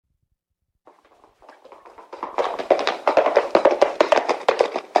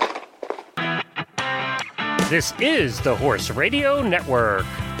This is the Horse Radio Network.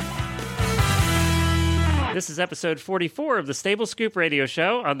 This is episode 44 of the Stable Scoop Radio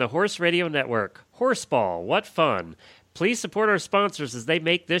Show on the Horse Radio Network. Horseball, what fun! Please support our sponsors as they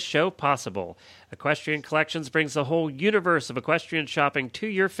make this show possible. Equestrian Collections brings the whole universe of equestrian shopping to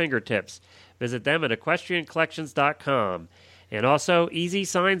your fingertips. Visit them at equestriancollections.com. And also, Easy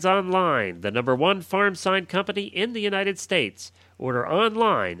Signs Online, the #1 farm sign company in the United States. Order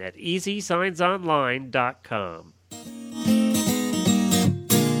online at easysignsonline.com.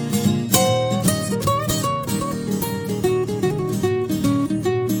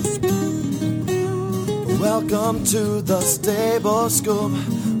 Welcome to the Stable Scoop,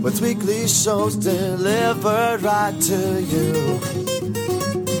 with weekly shows delivered right to you.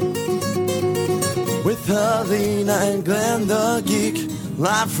 With Helena and Glenn the Geek,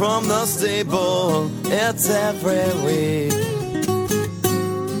 live from the stable, it's every week.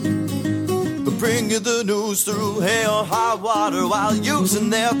 They bring you the news through hail or high water, while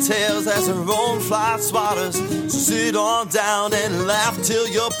using their tails as their own fly swatters. So sit on down and laugh till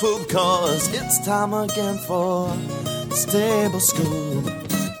you poop, cause it's time again for the Stable Scoop.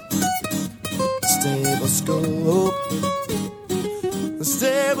 Stable Scoop. The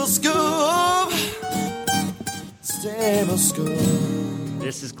Stable Scoop. Stable Scoop.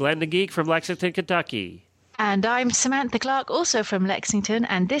 This is Glenn the Geek from Lexington, Kentucky. And I'm Samantha Clark, also from Lexington,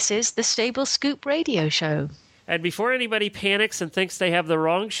 and this is the Stable Scoop Radio Show. And before anybody panics and thinks they have the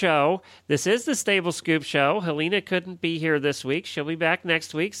wrong show, this is the Stable Scoop Show. Helena couldn't be here this week. She'll be back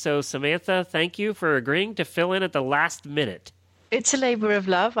next week. So, Samantha, thank you for agreeing to fill in at the last minute. It's a labor of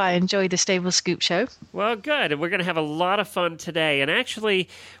love. I enjoy the Stable Scoop Show. Well, good. And we're going to have a lot of fun today. And actually,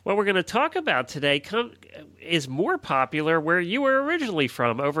 what we're going to talk about today is more popular where you were originally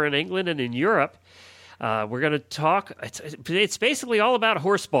from, over in England and in Europe. We're going to talk, it's basically all about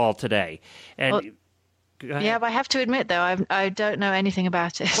horseball today. And well, yeah, but I have to admit, though, I don't know anything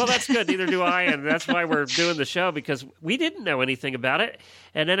about it. Well, that's good. Neither do I, and that's why we're doing the show, because we didn't know anything about it.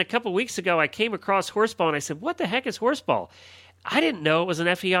 And then a couple weeks ago, I came across horseball, and I said, what the heck is horseball? I didn't know it was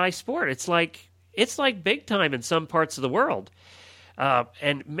an FEI sport. It's like big time in some parts of the world.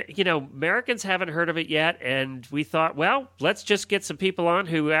 And, you know, Americans haven't heard of it yet, and we thought, well, let's just get some people on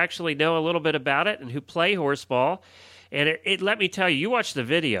who actually know a little bit about it and who play horseball. And let me tell you, you watched the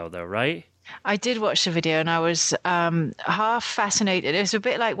video, though, right? I did watch the video, and I was half fascinated. It was a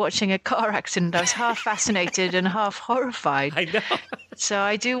bit like watching a car accident. I was half fascinated and half horrified. I know. So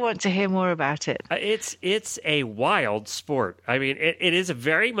I do want to hear more about it. It's a wild sport. I mean, it is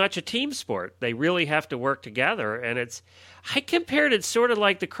very much a team sport. They really have to work together, and I compared it sort of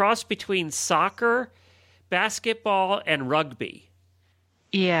like the cross between soccer, basketball, and rugby.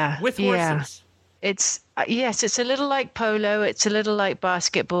 Yeah. With horses. Yeah. It's it's a little like polo. It's a little like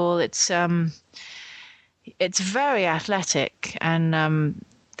basketball. It's very athletic, and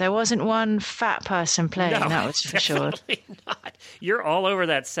there wasn't one fat person playing. No, that was for sure. Not. You're all over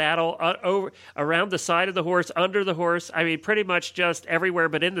that saddle, around the side of the horse, under the horse. I mean, pretty much just everywhere,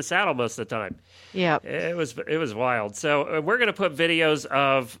 but in the saddle most of the time. Yeah, it was wild. So we're going to put videos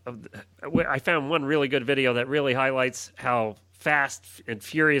of. I found one really good video that really highlights how fast and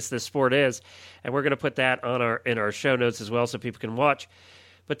furious this sport is, and we're going to put that in our show notes as well so people can watch.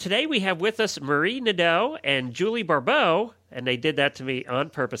 But today we have with us Marie Nadeau and Julie Barbeau, and they did that to me on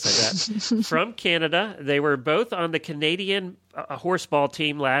purpose, I bet, from Canada. They were both on the Canadian horseball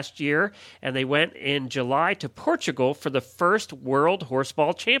team last year, and they went in July to Portugal for the first World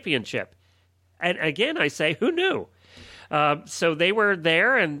Horseball Championship. And again, I say, who knew? So they were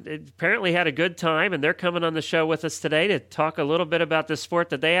there and apparently had a good time, and they're coming on the show with us today to talk a little bit about this sport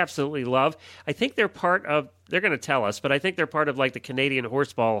that they absolutely love. I think they're going to tell us, but I think they're part of like the Canadian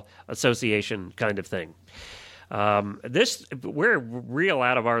Horseball Association kind of thing. We're real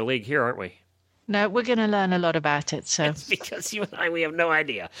out of our league here, aren't we? No, we're going to learn a lot about it. So it's because you and I, we have no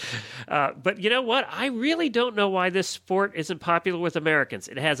idea. But you know what? I really don't know why this sport isn't popular with Americans.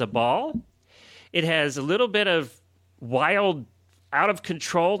 It has a ball. It has a little bit of wild, out of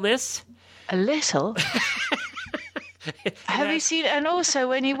controlness. A little. Have you seen? And also,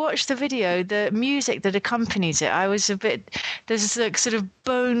 when you watch the video, the music that accompanies it, there's like sort of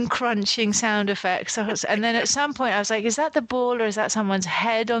bone crunching sound effects. And then at some point, I was like, is that the ball or is that someone's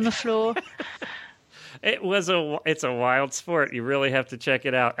head on the floor? It's a wild sport. You really have to check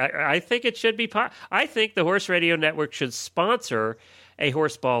it out. I think it should be. I think the Horse Radio Network should sponsor a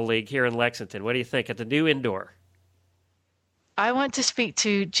horseball league here in Lexington. What do you think at the new indoor? I want to speak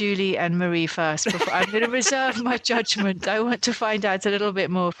to Julie and Marie first. Before, I'm going to reserve my judgment. I want to find out a little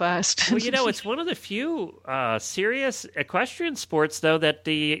bit more first. Well, it's one of the few serious equestrian sports, though, that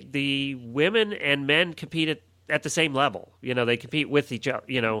the women and men compete at the same level. They compete with each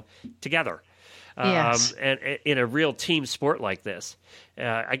other, together. Yes. And in a real team sport like this.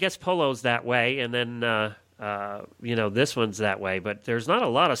 I guess polo's that way, and then, this one's that way. But there's not a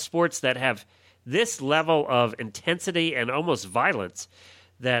lot of sports that have this level of intensity and almost violence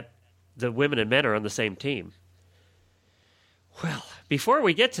that the women and men are on the same team. Well, before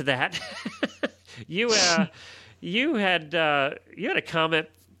we get to that, you had a comment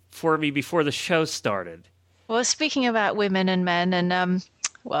for me before the show started. Well, speaking about women and men, and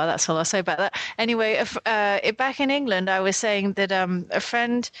well, that's all I'll say about that. Anyway, back in England, I was saying that a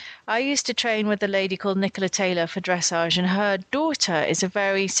friend, I used to train with a lady called Nicola Taylor for dressage, and her daughter is a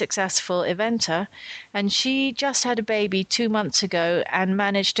very successful eventer, and she just had a baby 2 months ago and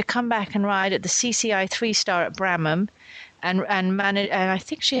managed to come back and ride at the CCI 3-star at Bramham, and I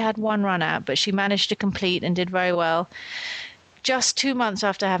think she had one run out, but she managed to complete and did very well. Just 2 months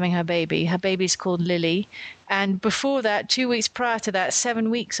after having her baby. Her baby's called Lily. And before that, 2 weeks prior to that,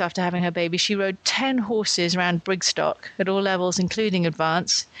 7 weeks after having her baby, she rode 10 horses around Brigstock at all levels, including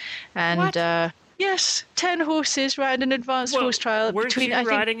advance. And yes, 10 horses ran an advanced horse trial. Weren't you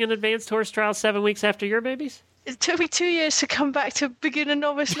riding an advanced horse trial 7 weeks after your babies? It took me 2 years to come back to beginner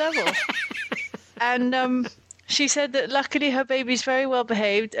novice level. And she said that luckily her baby's very well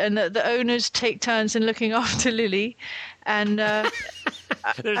behaved and that the owners take turns in looking after Lily. And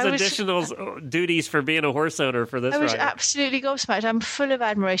there's additional duties for being a horse owner for this. I was absolutely gobsmacked. I'm full of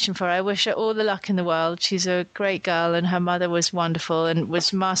admiration for her. I wish her all the luck in the world. She's a great girl, and her mother was wonderful and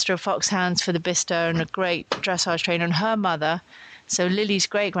was master of foxhounds for the Bicester and a great dressage trainer. And her mother, so Lily's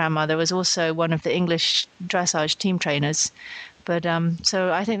great grandmother, was also one of the English dressage team trainers. But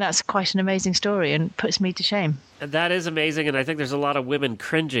so I think that's quite an amazing story and puts me to shame. That is amazing, and I think there's a lot of women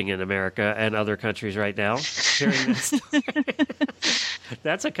cringing in America and other countries right now hearing this story.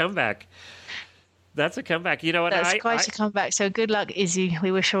 That's a comeback. You know what? That's quite a comeback. So good luck, Izzy.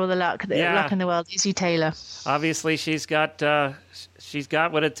 We wish her all the luck in the world. Izzy Taylor. Obviously, she's got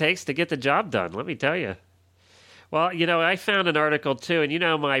what it takes to get the job done. Let me tell you. Well, I found an article too,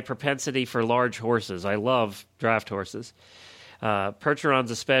 and my propensity for large horses. I love draft horses. Percherons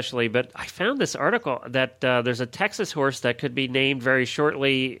especially, but I found this article that there's a Texas horse that could be named very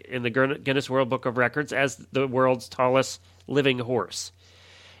shortly in the Guinness World Book of Records as the world's tallest living horse.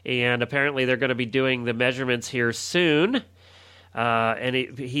 And apparently they're going to be doing the measurements here soon. And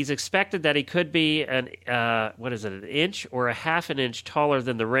he's expected that he could be an inch or a half an inch taller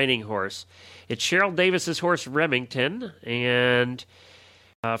than the reigning horse. It's Cheryl Davis's horse Remington, and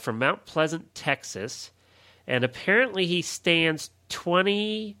from Mount Pleasant, Texas. And apparently he stands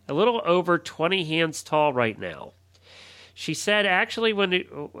a little over 20 hands tall right now. She said actually when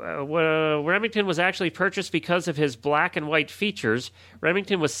Remington was actually purchased because of his black and white features,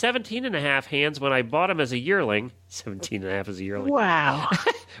 Remington was 17 and a half hands when I bought him as a yearling. 17 and a half as a yearling. Wow.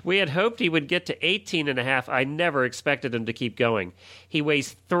 We had hoped he would get to 18 and a half. I never expected him to keep going. He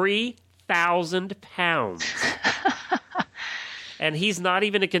weighs 3,000 pounds. And he's not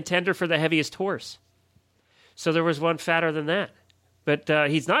even a contender for the heaviest horse. So there was one fatter than that. But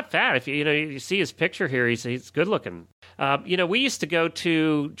he's not fat. If you see his picture here, he's good looking. We used to go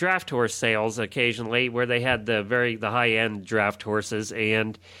to draft horse sales occasionally where they had the high end draft horses,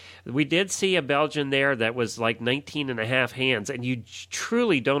 and we did see a Belgian there that was like 19 and a half hands, and you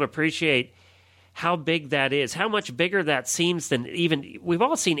truly don't appreciate how big that is, how much bigger that seems than even we've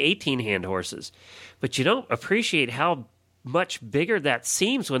all seen 18 hand horses, but you don't appreciate how much bigger that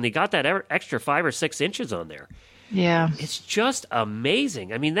seems when they got that extra 5 or 6 inches on there. Yeah. It's just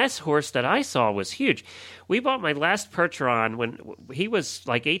amazing. I mean, this horse that I saw was huge. We bought my last Percheron when he was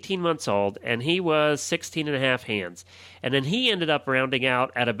like 18 months old, and he was 16 and a half hands. And then he ended up rounding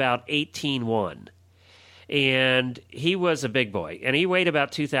out at about 18.1. And he was a big boy, and he weighed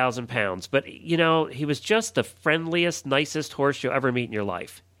about 2,000 pounds. But, he was just the friendliest, nicest horse you'll ever meet in your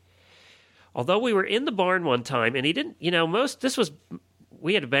life. Although we were in the barn one time, and he didn't,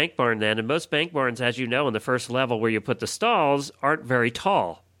 we had a bank barn then, and most bank barns, as you know, in the first level where you put the stalls, aren't very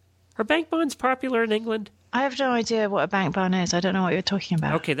tall. Are bank barns popular in England? I have no idea what a bank barn is. I don't know what you're talking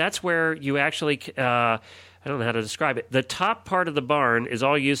about. Okay, that's where you actually, I don't know how to describe it. The top part of the barn is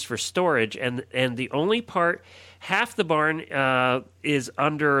all used for storage, and the only part, half the barn is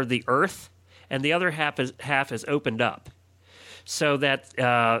under the earth, and the other half is opened up. So that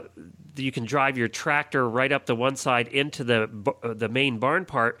you can drive your tractor right up the one side into the main barn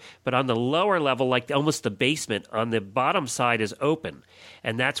part, but on the lower level, like almost the basement, on the bottom side is open,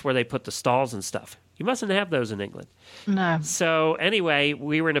 and that's where they put the stalls and stuff. You mustn't have those in England. No. So anyway,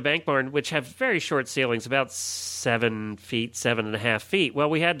 we were in a bank barn, which have very short ceilings, about 7 feet, 7.5 feet. Well,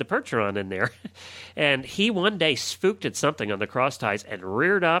 we had the Percheron in there, and he one day spooked at something on the cross ties and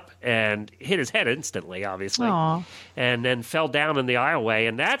reared up and hit his head instantly, obviously, Aww. and then fell down in the aisleway,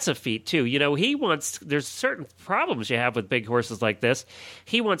 and that's a feat too. You know, there's certain problems you have with big horses like this.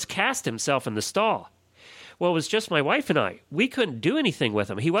 He once cast himself in the stall. Well, it was just my wife and I. We couldn't do anything with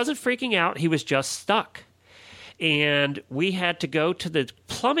him. He wasn't freaking out. He was just stuck. And we had to go to the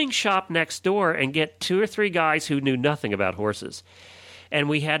plumbing shop next door and get 2 or 3 guys who knew nothing about horses. And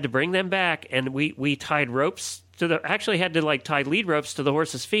we had to bring them back, and we tied ropes actually had to tie lead ropes to the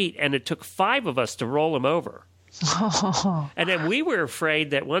horse's feet, and it took 5 of us to roll him over. And then we were afraid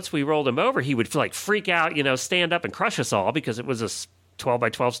that once we rolled him over, he would freak out, stand up and crush us all, because it was a 12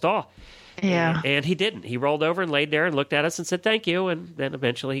 by 12 stall. Yeah. And he didn't. He rolled over and laid there and looked at us and said, thank you. And then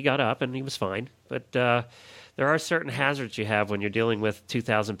eventually he got up and he was fine. But there are certain hazards you have when you're dealing with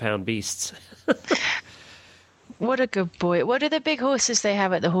 2,000-pound beasts. What a good boy. What are the big horses they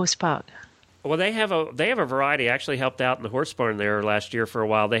have at the horse park? Well, they have a variety. I actually helped out in the horse barn there last year for a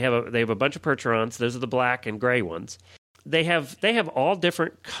while. They have a bunch of Percherons. Those are the black and gray ones. They have all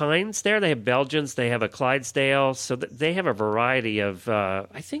different kinds there. They have Belgians. They have a Clydesdale. So they have a variety of.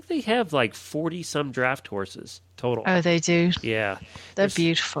 I think they have 40-some draft horses total. Oh, they do. Yeah, They're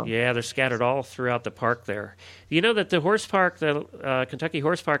beautiful. Yeah, they're scattered all throughout the park there. You know that the horse park, the Kentucky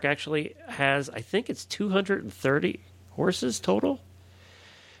Horse Park, actually has, I think it's 230 horses total.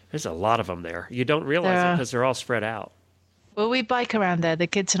 There's a lot of them there. You don't realize it because they're all spread out. Well, we bike around there. The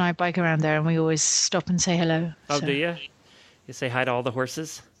kids and I bike around there, and we always stop and say hello. Oh, do you? You say hi to all the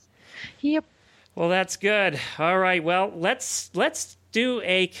horses? Yep. Well, that's good. All right. Well, let's do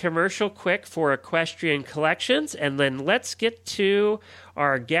a commercial quick for Equestrian Collections, and then let's get to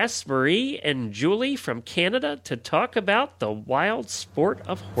our guests, Marie and Julie from Canada, to talk about the wild sport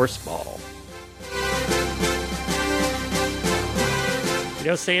of horseball. You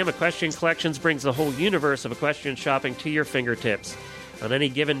know, Sam, Equestrian Collections brings the whole universe of equestrian shopping to your fingertips. On any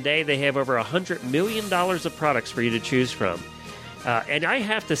given day, they have over $100 million of products for you to choose from. And I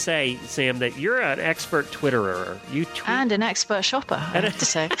have to say, Sam, that you're an expert Twitterer. And an expert shopper, I have to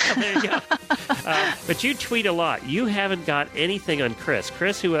say. There you go. But you tweet a lot. You haven't got anything on Chris.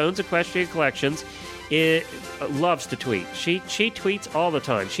 Chris, who owns Equestrian Collections, loves to tweet. She tweets all the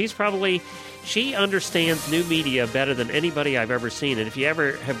time. She understands new media better than anybody I've ever seen. And if you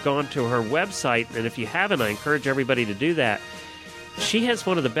ever have gone to her website, and if you haven't, I encourage everybody to do that. She has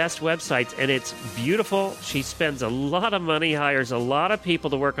one of the best websites, and it's beautiful. She spends a lot of money, hires a lot of people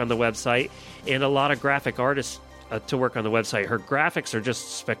to work on the website, and a lot of graphic artists to work on the website. Her graphics are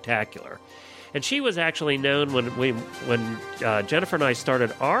just spectacular. And she was actually known when Jennifer and I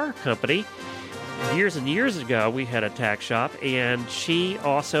started our company. Years and years ago, we had a tack shop, and she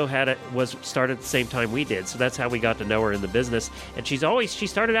also was started at the same time we did. So that's how we got to know her in the business. And she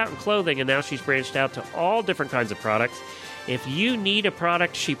started out in clothing, and now she's branched out to all different kinds of products. If you need a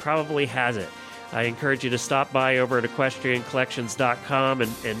product, she probably has it. I encourage you to stop by over at equestriancollections.com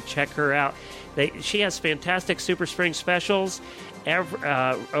and check her out. She has fantastic Super Spring specials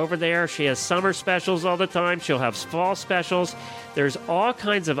over there. She has summer specials all the time. She'll have fall specials. There's all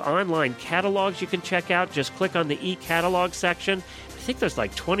kinds of online catalogs you can check out. Just click on the e-catalog section. I think there's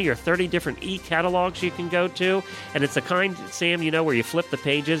 20 or 30 different e-catalogs you can go to. And it's the kind, Sam, where you flip the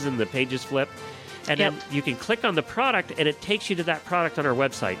pages and the pages flip. And then you can click on the product, and it takes you to that product on our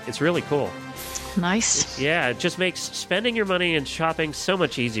website. It's really cool. Nice. Yeah, it just makes spending your money and shopping so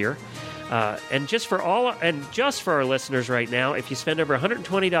much easier. And just for our listeners right now, if you spend over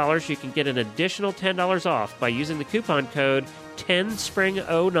 $120, you can get an additional $10 off by using the coupon code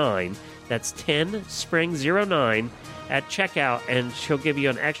 10SPRING09. That's 10SPRING09 at checkout, and she'll give you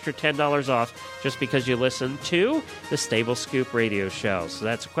an extra $10 off just because you listen to the Stable Scoop radio show. So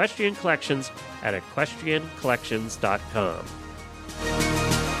that's Equestrian Collections at equestriancollections.com.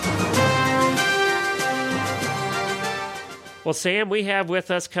 Well, Sam, we have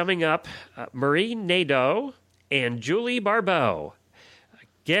with us coming up Marie Nadeau and Julie Barbeau.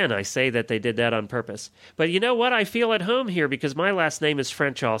 Again, I say that they did that on purpose. But you know what? I feel at home here because my last name is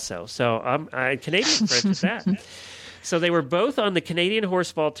French also. So I'm Canadian French at that. So they were both on the Canadian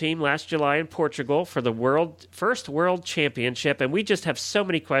horseball team last July in Portugal for the first World Championship. And we just have so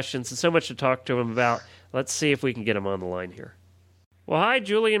many questions and so much to talk to them about. Let's see if we can get them on the line here. Well, hi,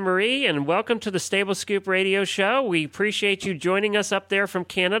 Julie and Marie, and welcome to the Stable Scoop radio show. We appreciate you joining us up there from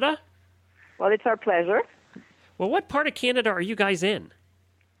Canada. Well, it's our pleasure. Well, what part of Canada are you guys in?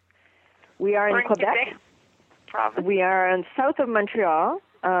 We are in Quebec. Province. We are in south of Montreal.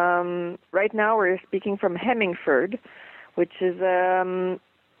 Right now, we're speaking from Hemingford, which is in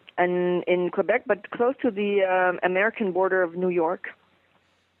Quebec, but close to the American border of New York.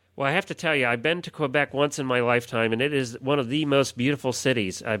 Well, I have to tell you, I've been to Quebec once in my lifetime, and it is one of the most beautiful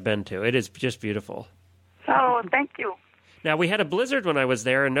cities I've been to. It is just beautiful. Oh, thank you. Now, we had a blizzard when I was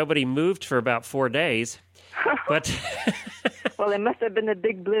there, and nobody moved for about 4 days. But Well, it must have been a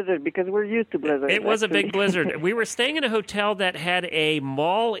big blizzard because we're used to blizzards. it was a big actually. blizzard. We were staying in a hotel that had a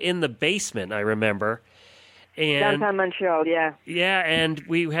mall in the basement, I remember. And Downtown Montreal, yeah. yeah, and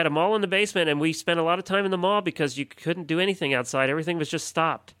we had a mall in the basement, and we spent a lot of time in the mall because you couldn't do anything outside. Everything was just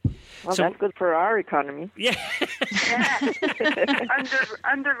stopped. Well, So- that's good for our economy. Yeah, Yeah.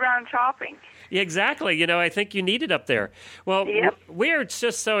 Underground shopping. exactly. You know, I think you need it up there. Well, Yep. we're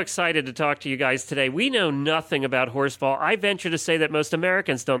just so excited to talk to you guys today. We know nothing about horseball. I venture to say that most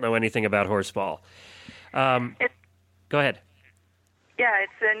Americans don't know anything about horseball. It- Go ahead. Yeah,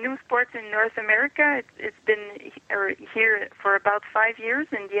 it's a new sport in North America. It's been here for about 5 years,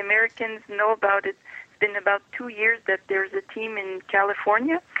 and the Americans know about it. It's been about 2 years that there's a team in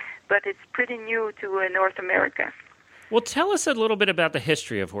California, but it's pretty new to North America. Well, tell us a little bit about the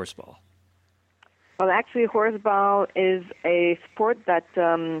history of horseball. Well, actually, horseball is a sport that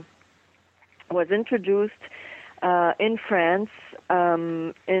was introduced in France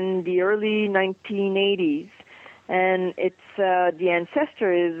in the early 1980s. And it's the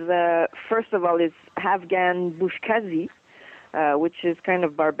ancestor is first of all is Afghan Bushkazi, which is kind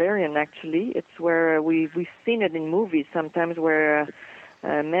of barbarian. Actually, it's where we've seen it in movies sometimes, where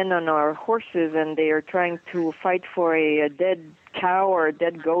men on our horses and they are trying to fight for a dead cow or a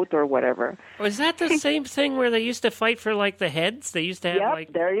dead goat or whatever. Was that the same thing where they used to fight for like the heads? They used to have Yep,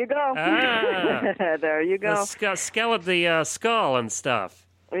 like there you go. There you go. the skull and stuff.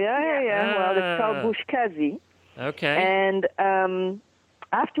 Yeah. Well, it's called Bushkazi. Okay. And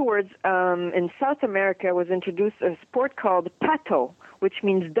afterwards, in South America, was introduced a sport called pato, which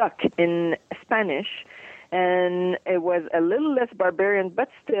means duck in Spanish. And it was a little less barbarian, but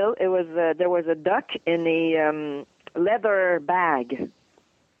still, it was there was a duck in a leather bag,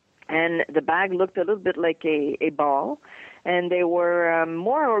 and the bag looked a little bit like a ball. And they were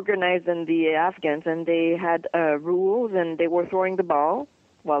more organized than the Afghans, and they had rules, and they were throwing the ball,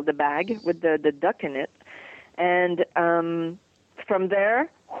 well, the bag with the duck in it. And from there,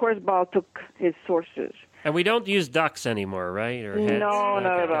 horseball took his sources. And we don't use ducks anymore, right? Or heads? No,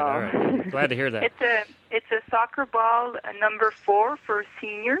 not at good. all. Right. Glad to hear that. It's a soccer ball, number 4 for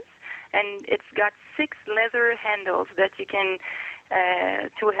seniors, and it's got 6 leather handles that you can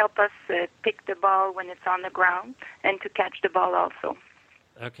to help us pick the ball when it's on the ground and to catch the ball also.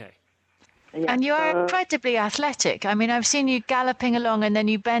 Okay. Yeah, And you are incredibly athletic. I mean, I've seen you galloping along and then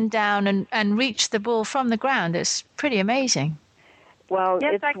you bend down and reach the ball from the ground. It's pretty amazing. well,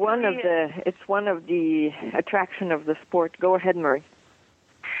 Yes, it's one of the attraction of the sport. Go ahead, Murray.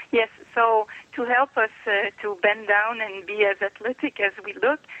 Yes, so to help us to bend down and be as athletic as we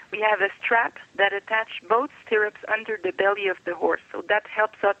look, we have a strap that attaches both stirrups under the belly of the horse. So that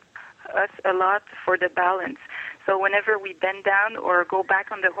helps us a lot for the balance. So whenever we bend down or go back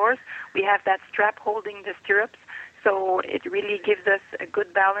on the horse, we have that strap holding the stirrups. So it really gives us a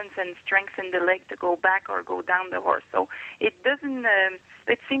good balance and strength in the leg to go back or go down the horse. So it doesn't,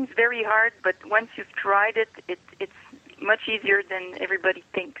 it seems very hard, but once you've tried it, it's much easier than everybody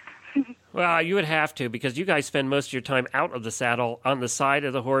thinks. Well, you would have to because you guys spend most of your time out of the saddle, on the side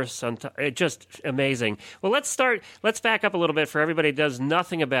of the horse. It's just amazing. Well, let's back up a little bit for everybody who does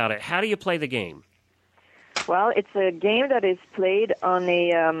nothing about it. How do you play the game? Well, it's a game that is played on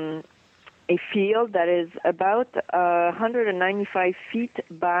a field that is about 195 feet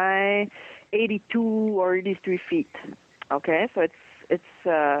by 82 or 83 feet. Okay, so it's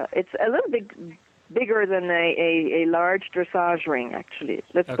a little bit bigger than a large dressage ring, actually.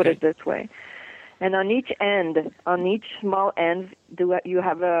 Let's put it this way. And on each small end, you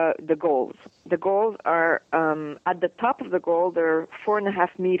have the goals. The goals are at the top of the goal. They're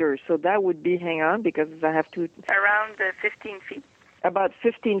 4.5 meters. So that would be, hang on, because I have to. Around 15 feet. About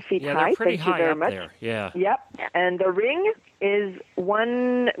 15 feet Yeah, high. they're pretty Thank you high very up much. there. Yeah. Yep. And the ring is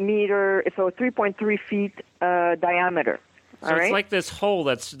 1 meter, so 3.3 feet diameter. So All it's right? like this hole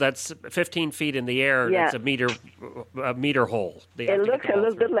that's 15 feet in the air. Yeah. That's a meter hole. It looks a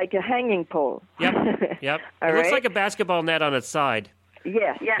little bit like a hanging pole. Yep. All It looks right? like a basketball net on its side.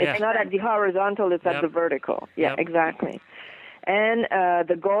 Yes, Yeah. it's not at the horizontal, it's Yep. at the vertical. Yeah, Yep. exactly. And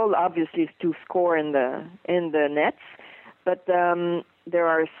the goal obviously is to score in the nets, but there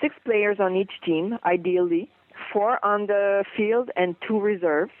are 6 players on each team, ideally, 4 on the field and 2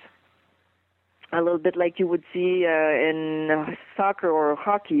 reserves. A little bit like you would see in soccer or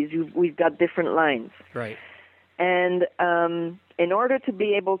hockey. We've got different lines. Right. And in order to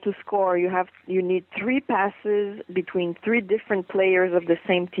be able to score, you need 3 passes between 3 different players of the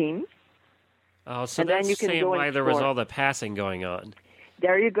same team. Oh, so and that's then you can saying go why and there was score. all the passing going on.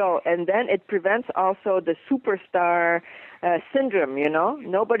 There you go. And then it prevents also the superstar syndrome, you know.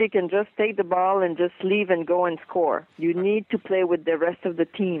 Nobody can just take the ball and just leave and go and score. You need to play with the rest of the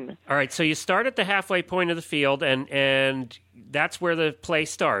team. All right, so you start at the halfway point of the field, and that's where the play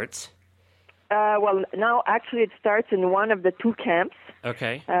starts. Well, now actually it starts in one of the 2 camps.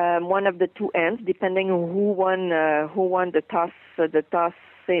 Okay. One of the 2 ends, depending on who won the tossing.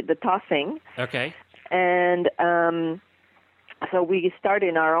 Okay. And so we start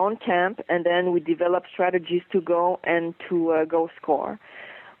in our own camp, and then we develop strategies to go and to go score.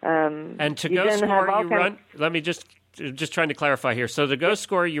 And to go score, you run. Let me just trying to clarify here. So to go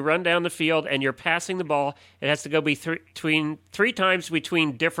score, you run down the field, and you're passing the ball. It has to go between 3 times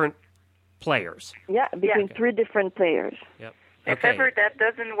between different players. Yeah, between 3 different players. Yep. If Okay. ever that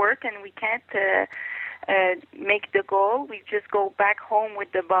doesn't work and we can't make the goal, we just go back home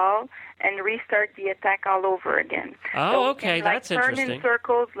with the ball and restart the attack all over again. Oh, so okay, we can, that's turn interesting. in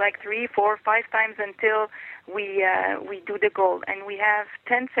circles like 3, 4, 5 times until we do the goal, and we have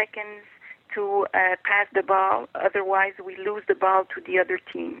 10 seconds to pass the ball. Otherwise, we lose the ball to the other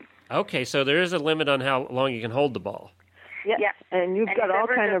team. Okay, so there is a limit on how long you can hold the ball. Yes. Yeah. And you've And got if all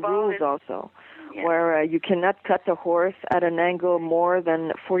ever kind the of ball rules is- also, Yeah. where you cannot cut the horse at an angle more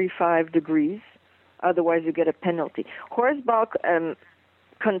than 45 degrees. Otherwise, you get a penalty. Horseball,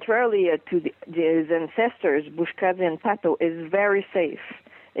 contrarily to his ancestors, Bushkazi and Pato, is very safe.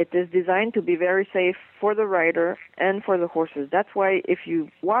 It is designed to be very safe for the rider and for the horses. That's why if you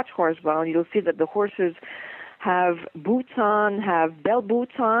watch Horseball, you'll see that the horses have boots on, have bell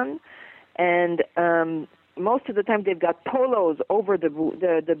boots on, and most of the time they've got polos over the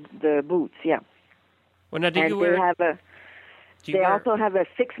boots. Yeah. Well, now do And you wear? they also have a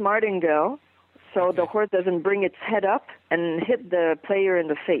fixed martingale, so the horse doesn't bring its head up and hit the player in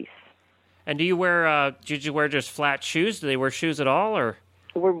the face. And do you wear? Did you wear just flat shoes? Do they wear shoes at all, or?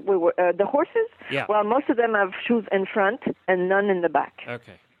 The horses? Yeah. Well, most of them have shoes in front and none in the back.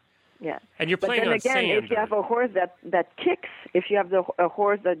 Okay. Yeah. And you're But playing then on again, sand. if you have a horse that kicks, if you have a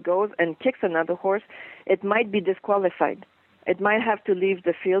horse that goes and kicks another horse, it might be disqualified. It might have to leave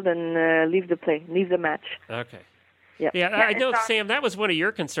the field and leave the match. Okay. Yeah. Yeah, I know, it's Sam, that was one of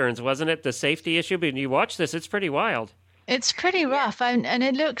your concerns, wasn't it? The safety issue? But when you watch this, it's pretty wild. It's pretty rough, and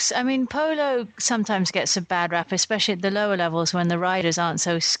it looks. I mean, polo sometimes gets a bad rap, especially at the lower levels when the riders aren't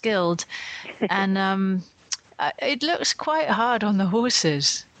so skilled, and it looks quite hard on the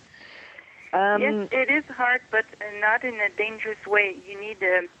horses. Yes, it is hard, but not in a dangerous way. You need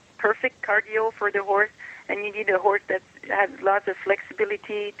a perfect cardio for the horse, and you need a horse that has lots of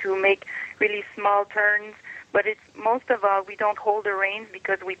flexibility to make really small turns. But it's most of all, we don't hold the reins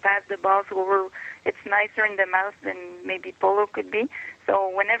because we pass the ball, so it's nicer in the mouth than maybe polo could be. So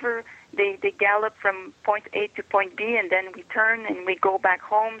whenever they gallop from point A to point B, and then we turn and we go back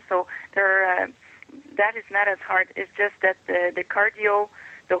home, so that is not as hard. It's just that the cardio,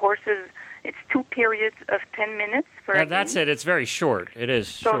 the horses, it's 2 periods of 10 minutes for a That's game. it. It's very short. It is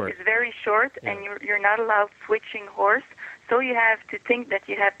So short. it's very short, and you're not allowed switching horse. So you have to think that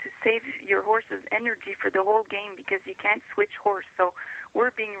you have to save your horse's energy for the whole game because you can't switch horse. So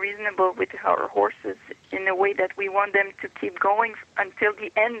we're being reasonable with our horses in a way that we want them to keep going until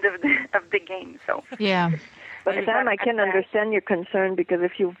the end of the game. So Yeah. But Sam, I can understand your concern because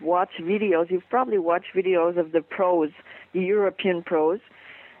if you've watched videos, you've probably watched videos of the pros, the European pros,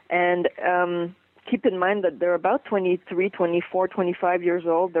 and keep in mind that they're about 23, 24, 25 years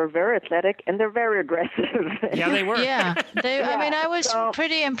old. They're very athletic and they're very aggressive. Yeah, they were. Yeah, I mean, I was so-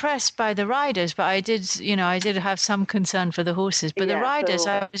 pretty impressed by the riders, but I did have some concern for the horses. But the Yeah, riders,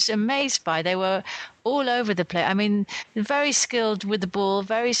 so- I was amazed by. They were all over the place. I mean, very skilled with the ball,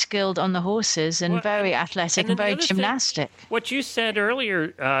 very skilled on the horses, and Well, very athletic then and the very other thing- gymnastic. What you said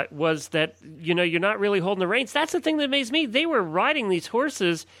earlier was that you're not really holding the reins. That's the thing that amazed me. They were riding these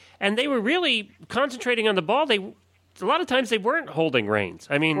horses, and they were really concentrating on the ball. A lot of times they weren't holding reins.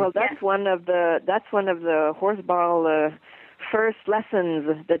 I mean, Well, that's one of the horseball first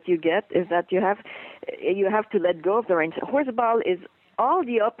lessons that you get is that you have to let go of the reins. Horseball is all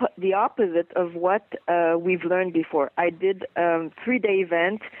the opposite of what we've learned before. I did 3-day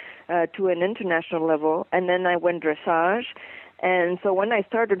event to an international level, and then I went dressage. And so when I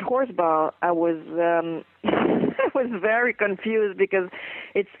started horseball, I was was very confused because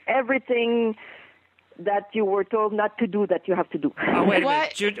it's everything that you were told not to do that you have to do. Oh, wait a Why,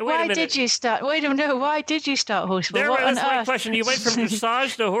 minute. Jude, wait a why minute. did you start? Wait a minute. No, why did you start horseball? There What was on my earth? question. You went from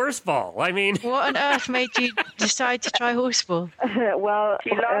dressage to horseball. I mean, What on earth made you decide to try horseball? Well,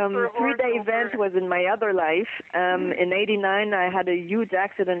 She lost her horse 3-day over- event was in my other life. In '89, I had a huge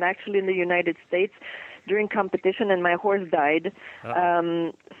accident actually in the United States during competition, and my horse died.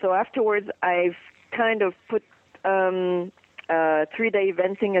 So afterwards, I've kind of put 3-day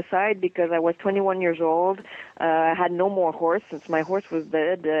eventing aside because I was 21 years old. I had no more horse since my horse was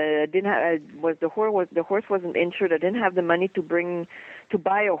dead. The horse wasn't insured. I didn't have the money to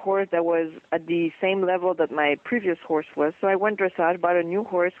buy a horse that was at the same level that my previous horse was. So I went dressage, bought a new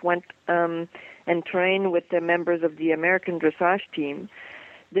horse, went and trained with the members of the American dressage team.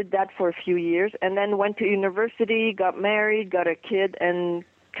 Did that for a few years, and then went to university, got married, got a kid, and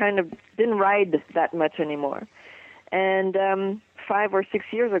kind of didn't ride that much anymore. And 5 or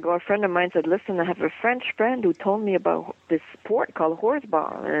 6 years ago, a friend of mine said, "Listen, I have a French friend who told me about this sport called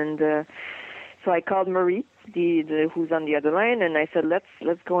horseball." And so I called Marie, who's on the other line, and I said, "Let's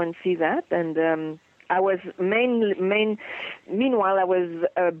go and see that." And I was meanwhile, I was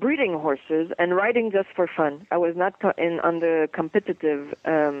breeding horses and riding just for fun. I was not on the competitive.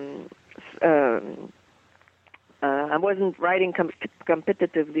 I wasn't riding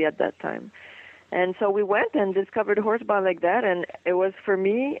competitively at that time. And so we went and discovered horseball like that, and it was, for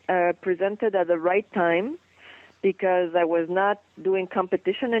me, presented at the right time because I was not doing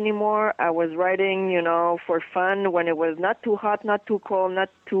competition anymore. I was riding, for fun when it was not too hot, not too cold, not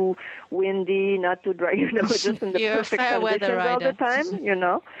too windy, not too dry, just in the You're a perfect fair weather conditions all the rider. time,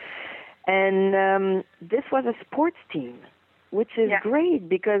 And this was a sports team, which is great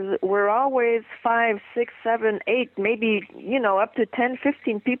because we're always 5, 6, 7, 8, maybe, up to 10,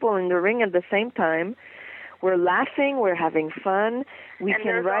 15 people in the ring at the same time. We're laughing, we're having fun. We and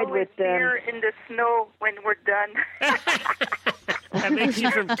can ride with them. Beer in the snow when we're done. that makes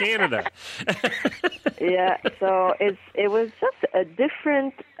you from Canada. Yeah, so it was just a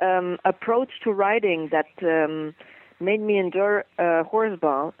different approach to riding that made me enjoy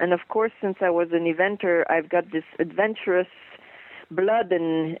horseball. And of course, since I was an eventer, I've got this adventurous blood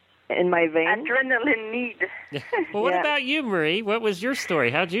in my veins. Adrenaline need. Well, what about you, Marie? What was your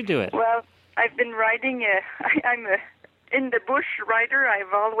story? How'd you do it? Well, I've been riding. I'm a in the bush rider.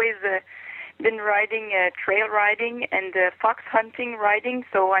 I've always been riding trail riding and fox hunting riding.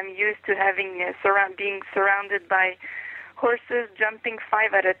 So I'm used to having being surrounded by horses, jumping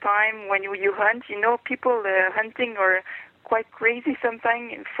 5 at a time. When you hunt, people hunting are quite crazy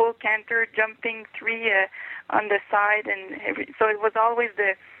sometimes. Full canter, jumping 3 on the side, and so it was always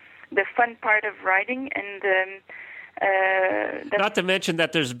the fun part of riding. And not to mention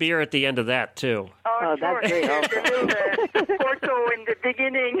that there's beer at the end of that too. Oh, sure. That's great. The little Porto in the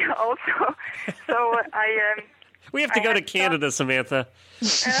beginning also. So we have to go to Canada, Samantha.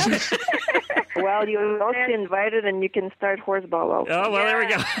 Well, you're also invited, and you can start horseball also. Oh, well, there we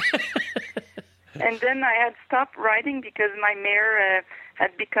go. And then I had stopped riding because my mare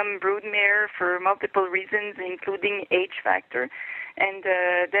had become brood mare for multiple reasons, including age factor. And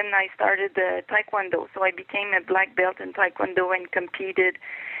then I started Taekwondo. So I became a black belt in Taekwondo and competed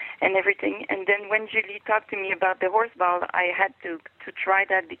and everything. And then when Julie talked to me about the horseball, I had to try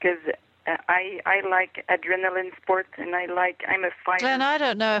that because I like adrenaline sports, and I'm a fighter. Glenn, I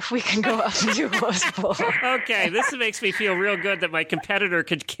don't know if we can go up and do horseball. Okay, this makes me feel real good that my competitor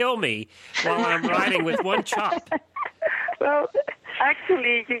could kill me while I'm riding with one chop. Well,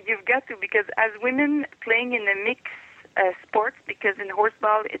 actually, you've got to, because as women playing in a mixed sport, because in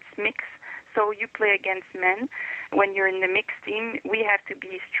horseball it's mixed, so you play against men. When you're in the mixed team, we have to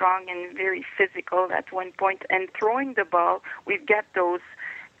be strong and very physical at one point. And throwing the ball, we've got those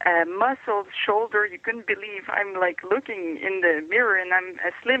muscled shoulder. You couldn't believe I'm like looking in the mirror and I'm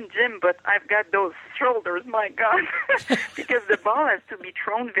a slim Jim, but I've got those shoulders, my God, because the ball has to be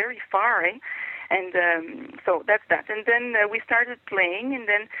thrown very far, eh? And so that's that. And then we started playing, and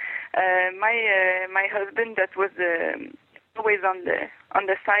then my husband, that was always on the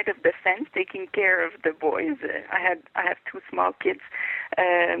side of the fence, taking care of the boys. I have 2 small kids.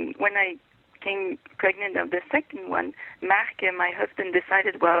 When I became pregnant of the second one, Marc, my husband,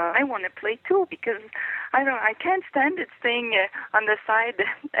 decided, well, I want to play too, because I can't stand it staying on the side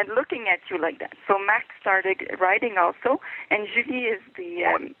and looking at you like that. So Marc started riding also, and Julie is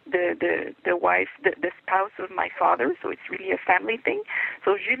the wife, the spouse of my father, so it's really a family thing.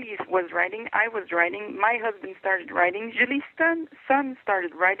 So Julie was riding, I was riding, my husband started riding, Julie's son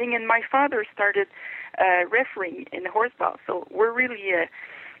started riding, and my father started refereeing in horseball. So we're really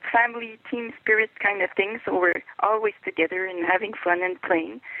family, team spirit kind of thing. So we're always together and having fun and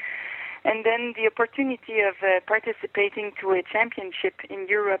playing. And then the opportunity of participating to a championship in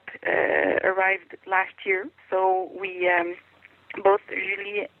Europe arrived last year. So we both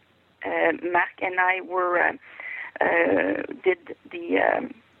Julie, Marc, and I were did the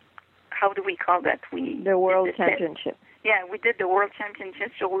how do we call that? The World Championship. Yeah, we did the World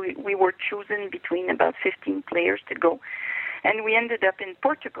Championship. So we were chosen between about 15 players to go, and we ended up in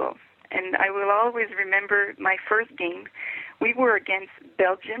Portugal. And I will always remember my first game. We were against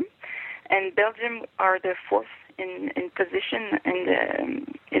Belgium. And Belgium are the fourth in position in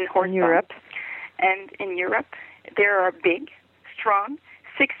Horseball. In Europe. And in Europe, they are big, strong,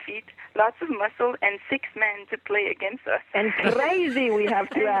 6 feet, lots of muscle, and 6 men to play against us. And crazy, we have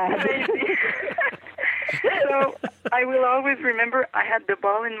to add. Crazy. So I will always remember I had the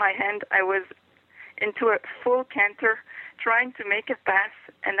ball in my hand. I was into a full canter trying to make a pass.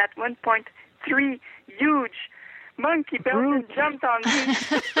 And at one point, 3 huge monkey Belgians jumped on me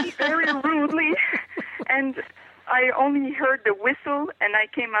very rudely, and I only heard the whistle, and I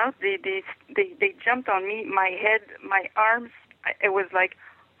came out. They jumped on me, my head, my arms. It was like,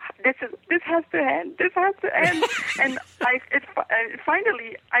 this has to end. This has to end. And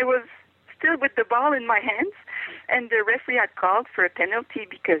finally, I was still with the ball in my hands, and the referee had called for a penalty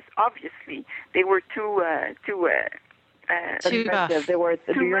because obviously they were too aggressive.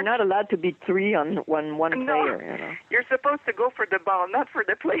 You're not allowed to be 3 on one player. You know? You're supposed to go for the ball, not for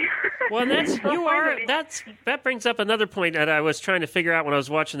the player. Well, that brings up another point that I was trying to figure out when I was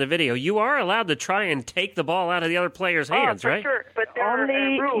watching the video. You are allowed to try and take the ball out of the other player's hands, right? Sure, but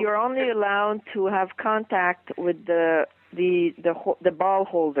you're only allowed to have contact with the ball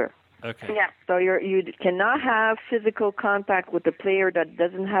holder. Okay. Yeah. So you cannot have physical contact with the player that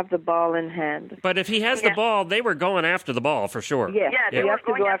doesn't have the ball in hand. But if he has the ball, they were going after the ball for sure. Yes, you have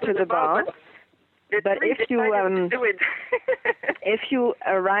to go after the ball. But if you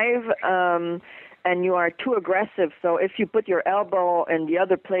arrive and you are too aggressive, so if you put your elbow in the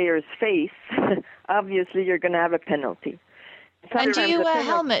other player's face, obviously you're going to have a penalty. And do you wear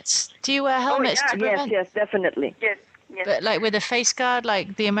helmets? Do you wear helmets to prevent? Yes, definitely. Yes. But like with a face guard,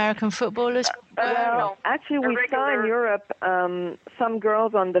 like the American footballers? No. Actually, we saw in Europe some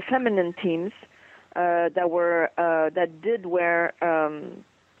girls on the feminine teams that did wear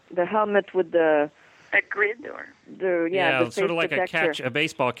the helmet with a grid or the sort of like protector. a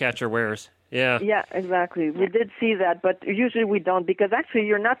baseball catcher wears. Yeah. Yeah, exactly. We did see that, but usually we don't because actually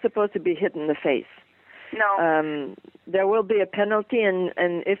you're not supposed to be hit in the face. No. There will be a penalty, and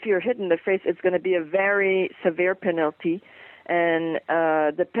if you're hit in the face, it's going to be a very severe penalty. And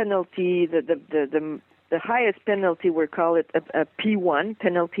the penalty, the highest penalty, we call it a P1,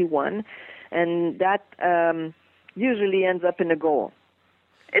 penalty 1, and that usually ends up in a goal.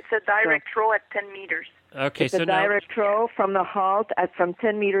 It's a direct throw at 10 meters. Okay, it's a direct throw from the halt from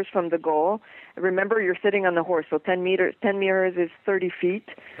 10 meters from the goal. Remember, you're sitting on the horse, so 10 meters is 30 feet.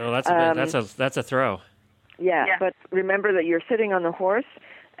 Oh, that's a throw. Yeah, but remember that you're sitting on the horse,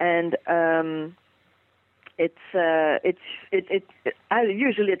 and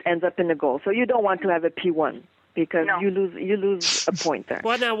usually it ends up in the goal. So you don't want to have a P1 because you lose a point there.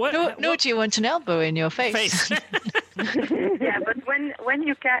 Well, now Nor do you want an elbow in your face. Yeah, but when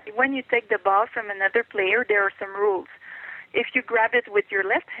you take the ball from another player, there are some rules. If you grab it with your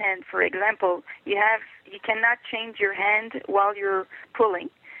left hand, for example, you cannot change your hand while you're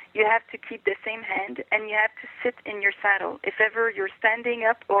pulling. You have to keep the same hand, and you have to sit in your saddle. If ever you're standing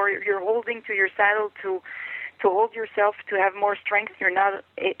up or you're holding to your saddle to hold yourself to have more strength, you're not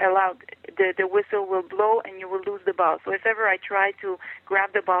allowed. The whistle will blow, and you will lose the ball. So if ever I try to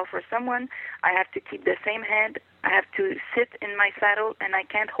grab the ball for someone, I have to keep the same hand. I have to sit in my saddle, and I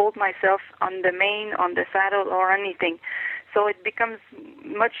can't hold myself on the mane, on the saddle, or anything. So it becomes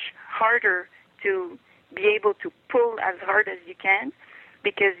much harder to be able to pull as hard as you can,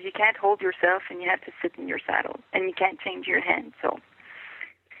 because you can't hold yourself and you have to sit in your saddle and you can't change your hand. So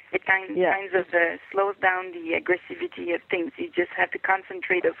it kind of slows down the aggressivity of things. You just have to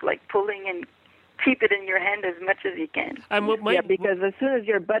concentrate of like pulling and keep it in your hand as much as you can. Because as soon as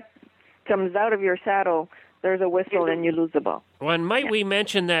your butt comes out of your saddle, there's a whistle and you lose the ball. Well, and might we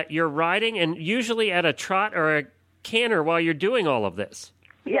mention that you're riding and usually at a trot or a canter while you're doing all of this?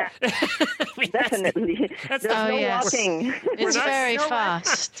 Yeah, definitely. There's no walking. It's very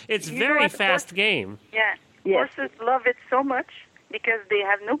fast. It's very fast game. Yeah. Yes. Horses love it so much because they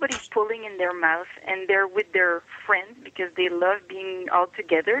have nobody pulling in their mouth, and they're with their friends because they love being all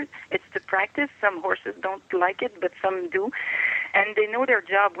together. It's to practice. Some horses don't like it, but some do. And they know their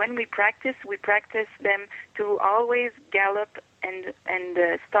job. When we practice them to always gallop and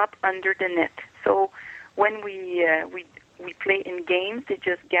stop under the net. So when we play in games, they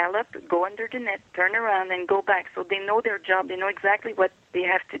just gallop, go under the net, turn around, and go back. So they know their job. They know exactly what they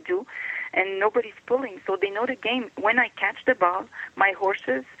have to do, and nobody's pulling. So they know the game. When I catch the ball, my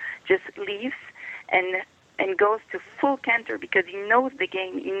horses just leaves and goes to full canter because he knows the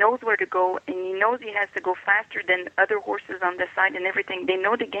game. He knows where to go, and he knows he has to go faster than other horses on the side and everything. They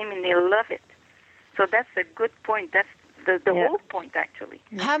know the game, and they love it. So that's a good point. That's the whole point, actually.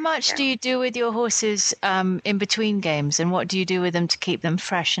 How much do you do with your horses in between games, and what do you do with them to keep them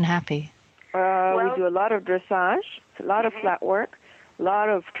fresh and happy? We do a lot of dressage, a lot of flat work, a lot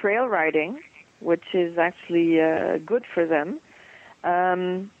of trail riding, which is actually good for them.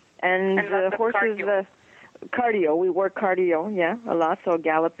 And the horses, cardio. We work cardio, a lot. So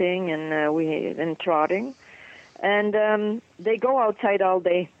galloping and trotting, and they go outside all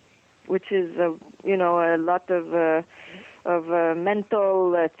day, which is a lot of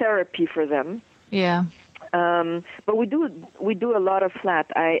mental therapy for them. Yeah. But we do a lot of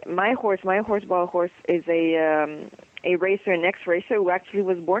flat. My horseball horse is a racer, an ex-racer who actually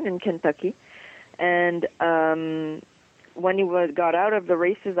was born in Kentucky, and when he got out of the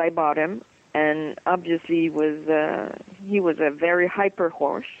races, I bought him, and obviously he was a very hyper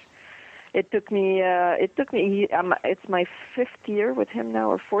horse. It's my 5th year with him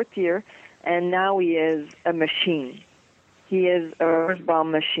now, or 4th year, and now he is a machine. He is a horseball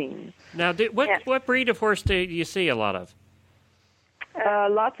machine. Now, what breed of horse do you see a lot of?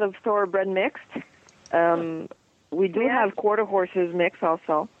 Lots of thoroughbred mixed. We do have quarter horses mixed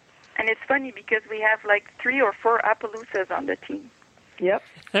also. And it's funny because we have like 3 or 4 Appaloosas on the team. Yep.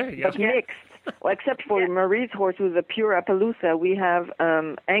 There you go. But mixed. Well, except for Marie's horse, who's a pure Appaloosa, we have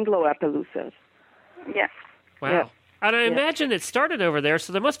Anglo-Appaloosas. Yeah. Wow. Yeah. And I imagine it started over there,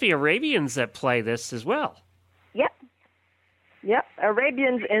 so there must be Arabians that play this as well. Yep. Yep.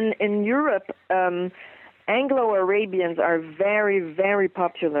 Arabians in Europe, Anglo-Arabians are very, very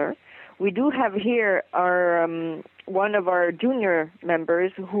popular. We do have here our one of our junior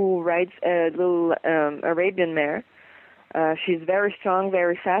members who rides a little Arabian mare. She's very strong,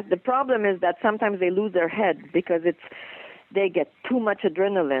 very fast. The problem is that sometimes they lose their head because they get too much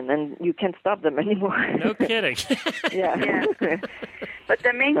adrenaline and you can't stop them anymore. No kidding. Yeah. But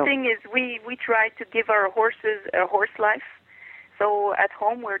the main thing is we try to give our horses a horse life. So at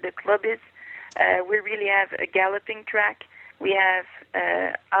home where the club is, we really have a galloping track. We have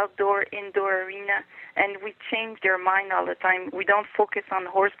outdoor, indoor arena, and we change their mind all the time. We don't focus on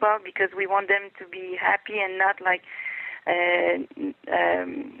horseball because we want them to be happy and not like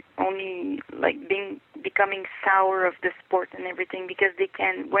only like becoming sour of the sport and everything, because they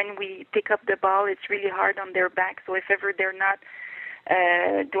can, when we pick up the ball, it's really hard on their back. So if ever they're not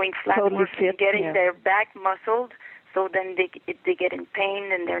doing flat work and getting their back muscled, so then they get in pain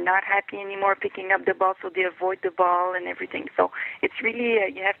and they're not happy anymore picking up the ball, so they avoid the ball and everything. So it's really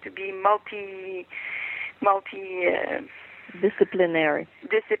you have to be multi disciplinary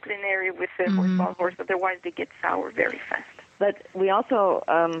with the horseball horse, otherwise they get sour very fast. But we also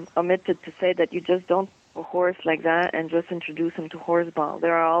omitted to say that you just don't a horse like that and just introduce him to horseball.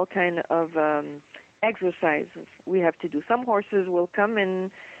 There are all kind of exercises we have to do. Some horses will come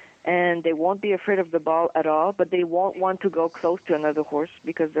in and they won't be afraid of the ball at all, but they won't want to go close to another horse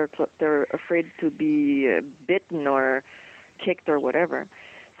because they're afraid to be bitten or kicked or whatever.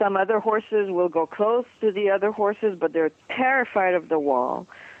 Some other horses will go close to the other horses, but they're terrified of the wall.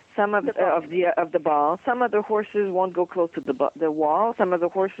 Some of the ball. Some other horses won't go close to the wall. Some other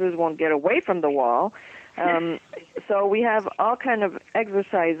horses won't get away from the wall. So we have all kind of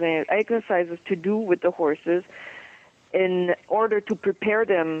exercises to do with the horses in order to prepare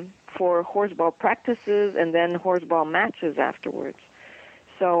them for horseball practices and then horseball matches afterwards.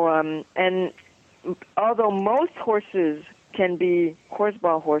 So and although most horses can be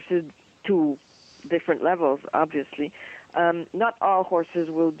horseball horses to different levels, obviously. Not all horses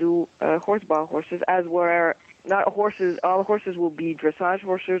will do horseball horses, as where not horses. All horses will be dressage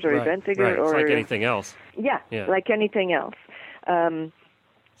horses or event figure or it's like anything else. Yeah, like anything else.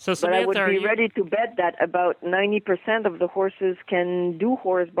 So, but I would be ready to bet that about 90% of the horses can do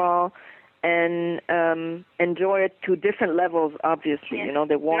horseball and enjoy it to different levels, obviously. Yes. You know,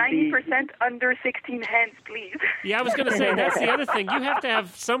 they won't 90% under 16 hands, please. Yeah, I was going to say, that's the other thing. You have to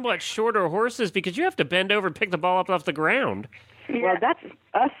have somewhat shorter horses because you have to bend over and pick the ball up off the ground. Yeah. Well, that's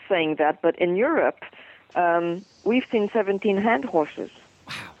us saying that, but in Europe, we've seen 17-hand horses.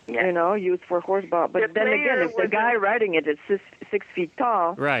 Wow. Yeah. You know, used for horseball. But then again, if the guy riding it is 6 feet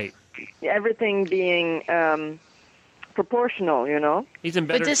tall, right, everything being proportional, you know. He's in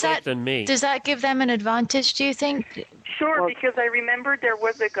better shape than me. Does that give them an advantage, do you think? Sure, because I remember there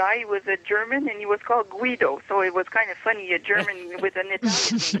was a guy who was a German, and he was called Guido, so it was kind of funny, a German with an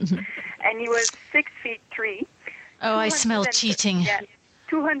Italian name. And he was 6'3". Oh, I smell cheating. Yeah,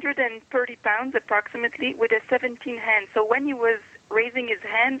 230 pounds approximately, with a 17 hand. So when he was raising his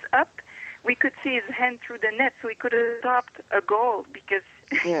hands up, we could see his hand through the net, so he could have stopped a goal because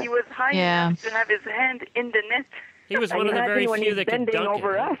he was high enough to have his hand in the net. He was one of the very few that could dunk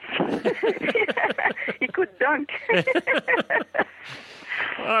over us. He could dunk.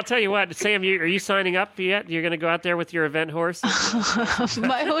 Well, I'll tell you what, Sam, are you signing up yet? You're going to go out there with your event horse?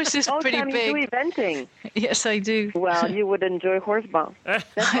 My horse is pretty Sam, big. You do eventing. Yes, I do. Well, you would enjoy Horseball.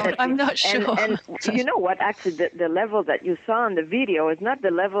 I'm not sure. And you know what? Actually, the level that you saw in the video is not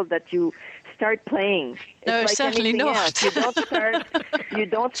the level that you start playing. It's no, like certainly not. Else. You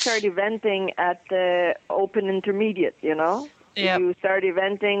don't start eventing at the open intermediate, you know? Yep. You start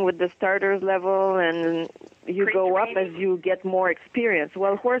eventing with the starters level, and you go up as you get more experience.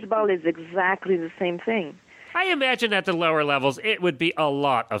 Well, Horseball is exactly the same thing. I imagine at the lower levels it would be a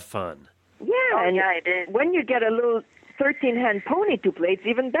lot of fun. Yeah, it is. When you get a little 13-hand pony to play, it's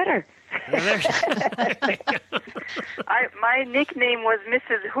even better. My nickname was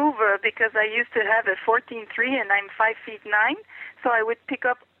Mrs. Hoover because I used to have a 14.3 and I'm 5'9", so I would pick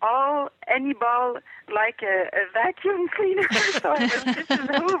up any ball like a vacuum cleaner. So I was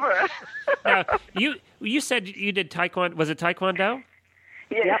Mrs. Hoover. Now, you said you did Taekwondo. Was it Taekwondo?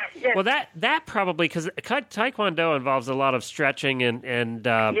 Yeah. Yes. Well, that probably, because Taekwondo involves a lot of stretching and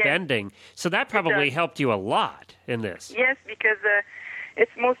bending, so that probably helped you a lot in this. Yes, because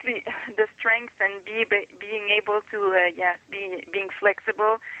it's mostly the strength and being able to being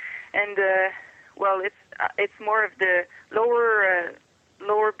flexible, and it's more of the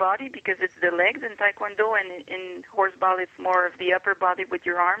lower body because it's the legs in Taekwondo, and in Horseball it's more of the upper body with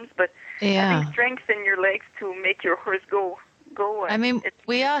your arms, but having strength in your legs to make your horse go. I mean,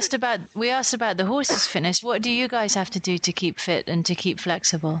 we asked about the horse's fitness. What do you guys have to do to keep fit and to keep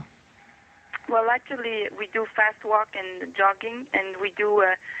flexible? Well, actually, we do fast walk and jogging, and we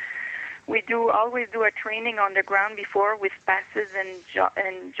always do a training on the ground before with passes and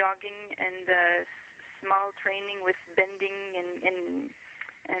jogging and small training with bending and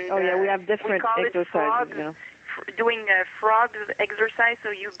we have different exercises. Doing a frog exercise, so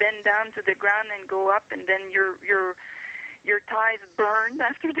you bend down to the ground and go up, and then your thighs burn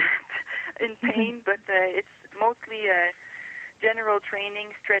after that in pain, but it's mostly general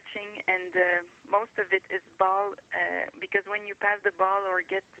training, stretching, and most of it is ball, because when you pass the ball or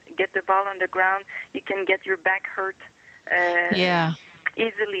get the ball on the ground, you can get your back hurt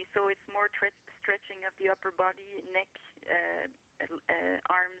easily. So it's more stretching of the upper body, neck,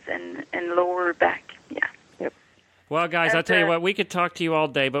 arms, and lower back. Yeah. Well, guys, I'll tell you what, we could talk to you all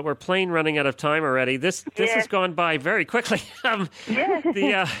day, but we're plain running out of time already. This has gone by very quickly.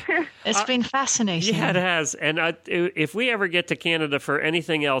 It's been fascinating. Yeah, it has. And if we ever get to Canada for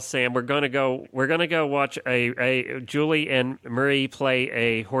anything else, Sam, we're going to go watch a Julie and Marie play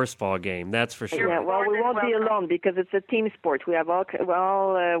a horseball game. That's for sure. Yeah, well, we won't be alone because it's a team sport. We have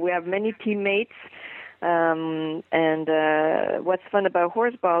we have many teammates. And what's fun about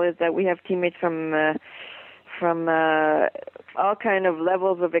horseball is that we have teammates from all kind of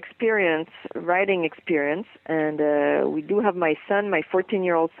levels of experience, riding experience, and we do have my son, my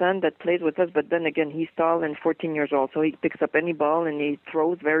 14-year-old son, that plays with us. But then again, he's tall and 14 years old, so he picks up any ball and he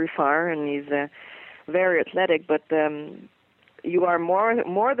throws very far, and he's very athletic. But you are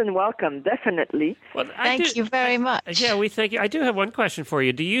more than welcome, definitely. Well, thank you very much. Yeah, we thank you. I do have one question for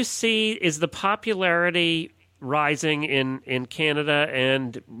you. Do you see, is the popularity rising in Canada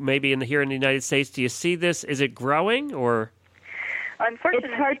and maybe here in the United States? Do you see this? Is it growing or? Unfortunately,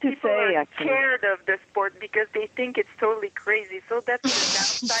 it's hard to people say, are actually. scared of the sport because they think it's totally crazy. So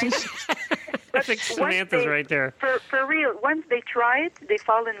that's the downside. I think Samantha's right there. For real, once they try it, they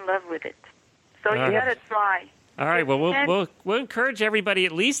fall in love with it. So you got to try. All right. Well, we'll encourage everybody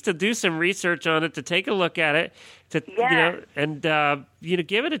at least to do some research on it, to take a look at it, and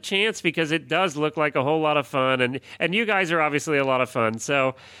give it a chance because it does look like a whole lot of fun, and you guys are obviously a lot of fun.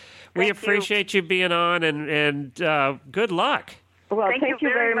 So we appreciate you being on, and good luck. Well, thank you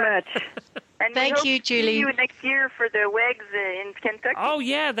very much. And thank you, Julie. See you next year for the WEGs in Kentucky. Oh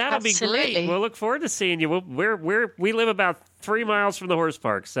yeah, that'll be great. We'll look forward to seeing you. We live about 3 miles from the horse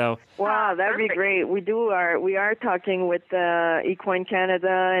park, so. Wow, that'd be great. We are talking with Equine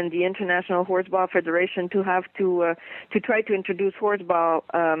Canada and the International Horseball Federation to try to introduce horseball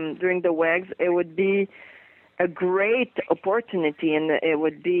during the WEGs. It would be a great opportunity, and it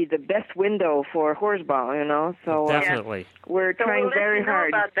would be the best window for horseball, So Definitely. we're So trying we'll let very you know hard.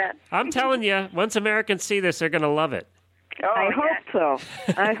 about that. I'm telling you, once Americans see this, they're going to love it. Oh, I hope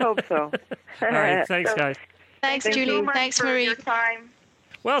so. I hope so. All right, thanks, So- guys. Thanks, Thank you Julie. so much Thanks, for Marie. your time.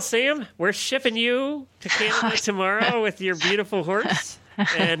 Well, Sam, we're shipping you to Canada tomorrow with your beautiful horse.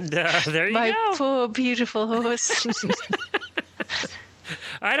 And there you My go. poor, beautiful horse.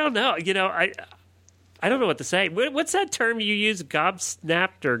 I don't know. I don't know what to say. What's that term you use?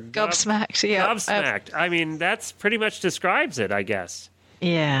 Gobsnapped or Gobsmacked, yeah. Gobsmacked. I mean, that's pretty much describes it, I guess.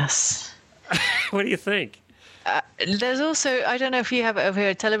 Yes. What do you think? There's also, I don't know if you have it over here,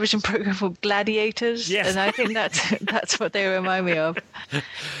 a television program called Gladiators. Yes. And I think that's what they remind me of.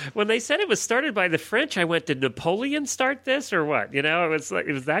 When they said it was started by the French, I went, did Napoleon start this or what? It was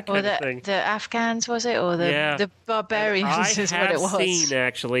that Or kind of thing. the Afghans, was it? Or the barbarians is what it was. I have seen,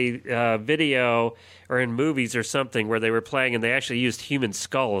 actually, video or in movies or something where they were playing and they actually used human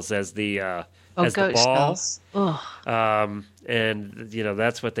skulls as the as the goat ball. skulls. Ugh. And,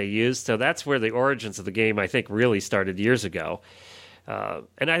 that's what they used. So that's where the origins of the game, I think, really started years ago.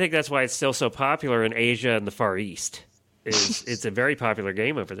 And I think that's why it's still so popular in Asia and the Far East. It's a very popular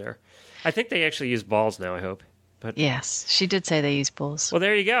game over there. I think they actually use balls now, I hope. But Yes, she did say they use balls. well,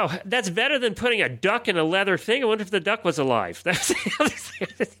 there you go. That's better than putting a duck in a leather thing. I wonder if the duck was alive. That's the other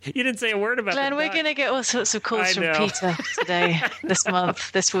thing. You didn't say a word about Glenn, the we're duck. going to get all sorts of I calls from know. Peter today, this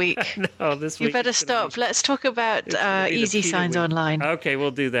month, this week. No, this You week better it's gonna stop. Let's talk about be the Easy Peter Signs week. Online. Okay,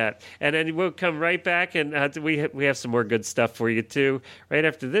 we'll do that. And then we'll come right back, and we have some more good stuff for you, too, right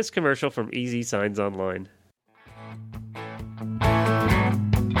after this commercial from Easy Signs Online.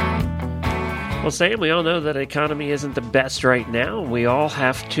 Well, Sam, we all know that the economy isn't the best right now. We all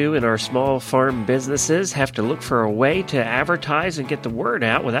have to, in our small farm businesses, have to look for a way to advertise and get the word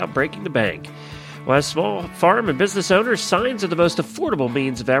out without breaking the bank. Well, as small farm and business owners, signs are the most affordable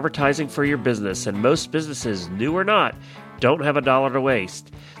means of advertising for your business, and most businesses, new or not, don't have a dollar to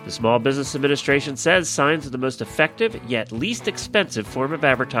waste. The Small Business Administration says signs are the most effective yet least expensive form of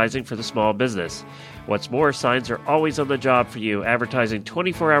advertising for the small business. What's more, signs are always on the job for you, advertising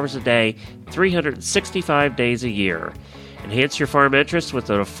 24 hours a day, 365 days a year. Enhance your farm interest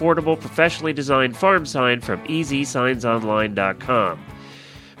with an affordable, professionally designed farm sign from EasySignsOnline.com.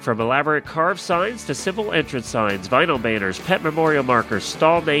 From elaborate carved signs to simple entrance signs, vinyl banners, pet memorial markers,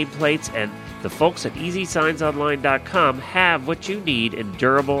 stall nameplates, and the folks at EasySignsOnline.com have what you need in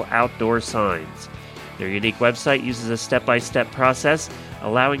durable outdoor signs. Their unique website uses a step-by-step process,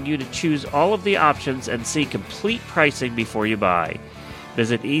 allowing you to choose all of the options and see complete pricing before you buy.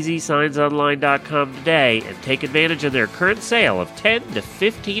 Visit EasySignsOnline.com today and take advantage of their current sale of 10 to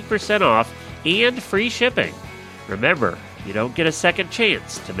 15% off and free shipping. Remember, you don't get a second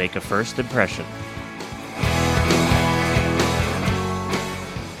chance to make a first impression.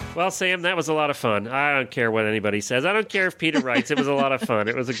 Well, Sam, that was a lot of fun. I don't care what anybody says. I don't care if Peter writes. It was a lot of fun.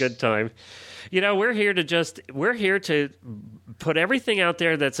 It was a good time. We're here to put everything out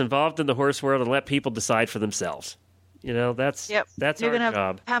there that's involved in the horse world and let people decide for themselves. That's Yep. that's You're our gonna have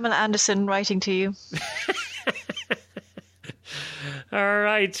job. Pamela Anderson writing to you. All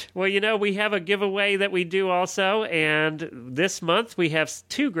right. Well, we have a giveaway that we do also, and this month we have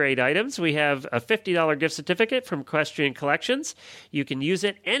two great items. We have a $50 gift certificate from Equestrian Collections. You can use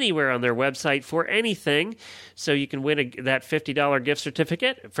it anywhere on their website for anything, so you can win that $50 gift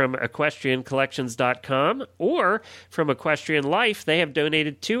certificate from EquestrianCollections.com, or from Equestrian Life. They have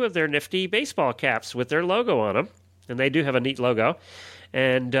donated 2 of their nifty baseball caps with their logo on them, and they do have a neat logo.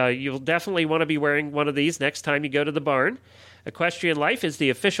 And you'll definitely want to be wearing one of these next time you go to the barn. Equestrian Life is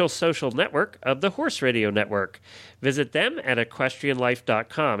the official social network of the Horse Radio Network. Visit them at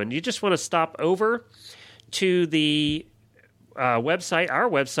equestrianlife.com. And you just want to stop over to the website, our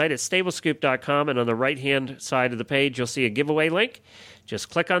website at stablescoop.com, and on the right-hand side of the page, you'll see a giveaway link. Just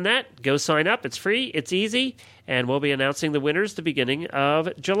click on that, go sign up. It's free, it's easy, and we'll be announcing the winners the beginning of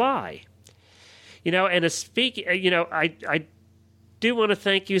July. And I do want to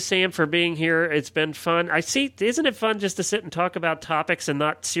thank you, Sam, for being here. It's been fun. Isn't it fun just to sit and talk about topics and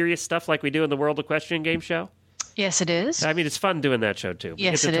not serious stuff like we do in the World Equestrian Game Show? Yes, it is. I mean, it's fun doing that show, too. We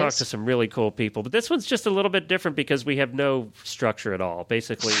Yes, get to it talk is. to some really cool people. But this one's just a little bit different because we have no structure at all.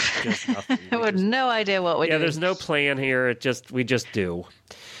 Basically, just nothing. I have no idea what we're doing. There's no plan here. We just do.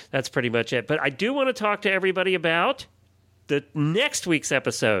 That's pretty much it. But I do want to talk to everybody about the next week's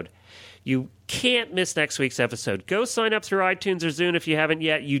episode. You can't miss next week's episode. Go sign up through iTunes or Zune if you haven't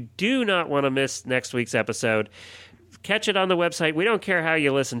yet. You do not want to miss next week's episode. Catch it on the website. We don't care how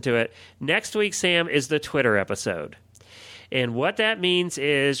you listen to it. Next week, Sam, is the Twitter episode. And what that means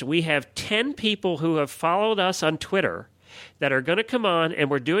is we have 10 people who have followed us on Twitter that are going to come on, and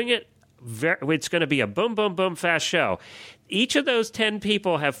we're doing it. It's going to be a boom, boom, boom fast show. Each of those 10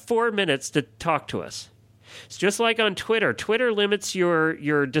 people have 4 minutes to talk to us. It's just like on Twitter. Twitter limits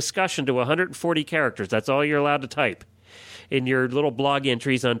your discussion to 140 characters. That's all you're allowed to type in your little blog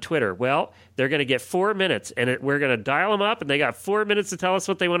entries on Twitter. Well, they're going to get 4 minutes, and we're going to dial them up, and they got 4 minutes to tell us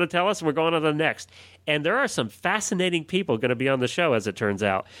what they want to tell us, and we're going on to the next. And there are some fascinating people going to be on the show, as it turns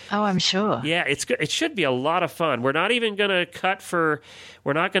out. Oh, I'm sure. Yeah, it should be a lot of fun. We're not even going to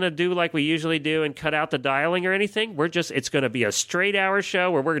we're not going to do like we usually do and cut out the dialing or anything. It's going to be a straight hour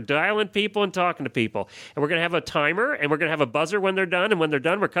show where we're dialing people and talking to people. And we're going to have a timer, and we're going to have a buzzer when they're done, and when they're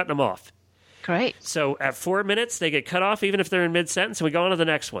done, we're cutting them off. Great. So at 4 minutes, they get cut off even if they're in mid-sentence, and we go on to the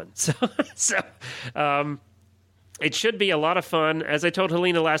next one. So it should be a lot of fun. As I told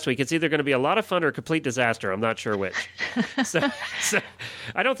Helena last week, it's either going to be a lot of fun or a complete disaster. I'm not sure which. so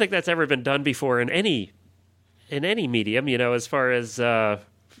I don't think that's ever been done before in any medium, as far as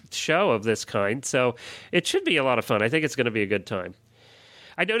show of this kind. So it should be a lot of fun. I think it's going to be a good time.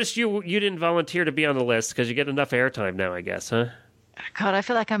 I noticed you didn't volunteer to be on the list because you get enough airtime now, I guess, huh? God, I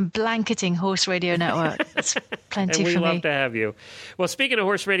feel like I'm blanketing Horse Radio Network. That's plenty for me. And we love to have you. Well, speaking of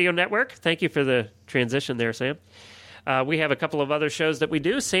Horse Radio Network, thank you for the transition there, Sam. We have a couple of other shows that we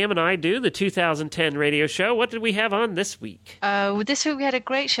do. Sam and I do the 2010 radio show. What did we have on this week? This week we had a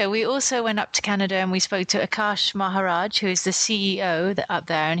great show. We also went up to Canada and we spoke to Akash Maharaj, who is the CEO up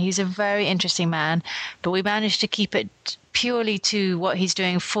there, and he's a very interesting man. But we managed to keep it purely to what he's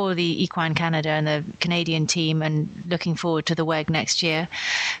doing for the Equine Canada and the Canadian team, and looking forward to the WEG next year.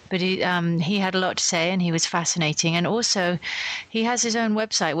 But he had a lot to say, and he was fascinating. And also, he has his own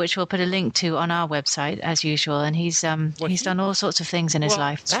website, which we'll put a link to on our website as usual. And he's done all sorts of things in his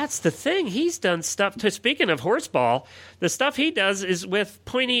life. That's the thing. He's done stuff. Speaking of Horseball, the stuff he does is with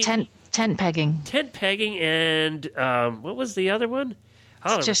pointy tent pegging. Tent pegging, and what was the other one?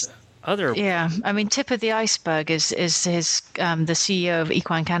 Oh, just. Yeah, I mean, tip of the iceberg is his the CEO of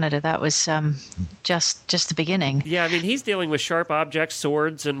Equine Canada. That was just the beginning. Yeah, I mean, he's dealing with sharp objects,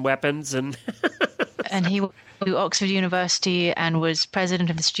 swords, and weapons, and and he went to Oxford University and was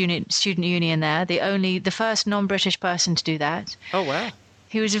president of the student union there. The first non-British person to do that. Oh wow.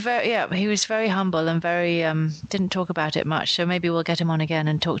 He was very humble and very didn't talk about it much. So maybe we'll get him on again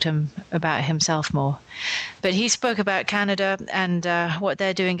and talk to him about himself more. But he spoke about Canada and what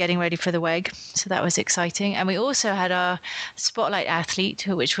they're doing, getting ready for the WEG. So that was exciting. And we also had our spotlight athlete,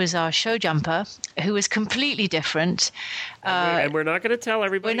 which was our show jumper, who was completely different. And we're not going to tell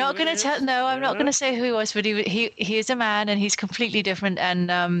everybody. We're not going to tell. No, I'm not going to say who he was. But he is a man, and he's completely different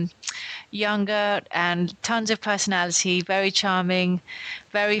and younger, and tons of personality, very charming,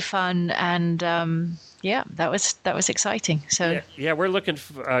 very fun, and that was exciting. So yeah, we're looking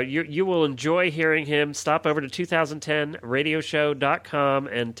for, you will enjoy hearing him. Stop over to 2010radioshow.com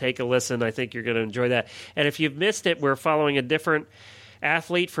and take a listen. I think you're going to enjoy that. And if you've missed it, we're following a different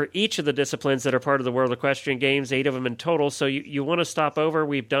athlete for each of the disciplines that are part of the World Equestrian Games, 8 of them in total. So you want to stop over.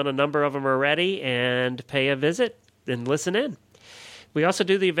 We've done a number of them already, and pay a visit and listen in. We also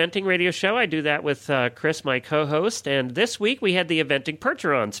do the eventing radio show. I do that with Chris, my co-host. And this week we had the eventing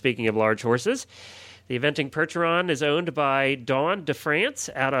Percheron, speaking of large horses. The eventing Percheron is owned by Dawn DeFrance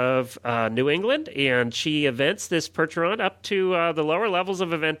out of New England, and she events this Percheron up to the lower levels of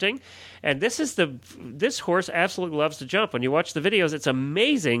eventing. And this horse absolutely loves to jump. When you watch the videos, it's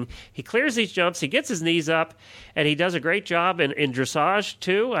amazing. He clears these jumps, he gets his knees up, and he does a great job in dressage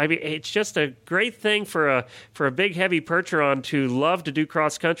too. I mean, it's just a great thing for a big, heavy Percheron to love to do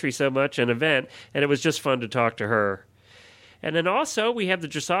cross country so much and event. And it was just fun to talk to her. And then also we have the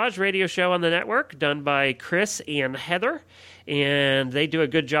Dressage radio show on the network done by Chris and Heather, and they do a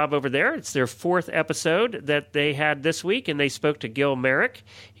good job over there. It's their 4th episode that they had this week, and they spoke to Gil Merrick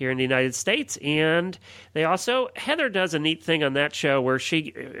here in the United States. And Heather does a neat thing on that show where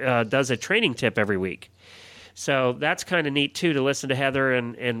she does a training tip every week. So that's kind of neat, too, to listen to Heather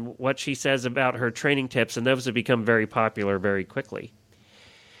and what she says about her training tips, and those have become very popular very quickly.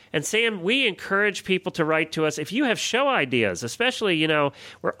 And Sam, we encourage people to write to us. If you have show ideas, especially,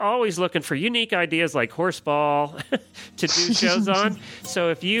 we're always looking for unique ideas like Horseball to do shows on. So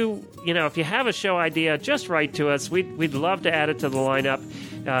if you have a show idea, just write to us. We'd love to add it to the lineup.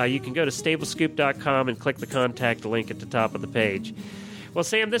 You can go to stablescoop.com and click the contact link at the top of the page. Well,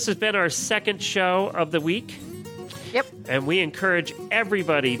 Sam, this has been our 2nd show of the week. Yep. And we encourage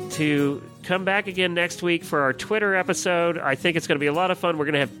everybody to come back again next week for our Twitter episode. I think it's going to be a lot of fun. We're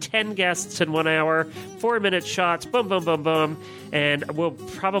going to have 10 guests in 1 hour, 4-minute shots, boom, boom, boom, boom. And we'll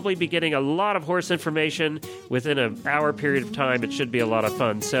probably be getting a lot of horse information within an hour period of time. It should be a lot of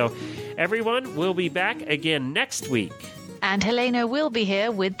fun. So, everyone, we'll be back again next week. And Helena will be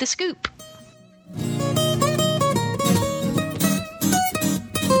here with the scoop.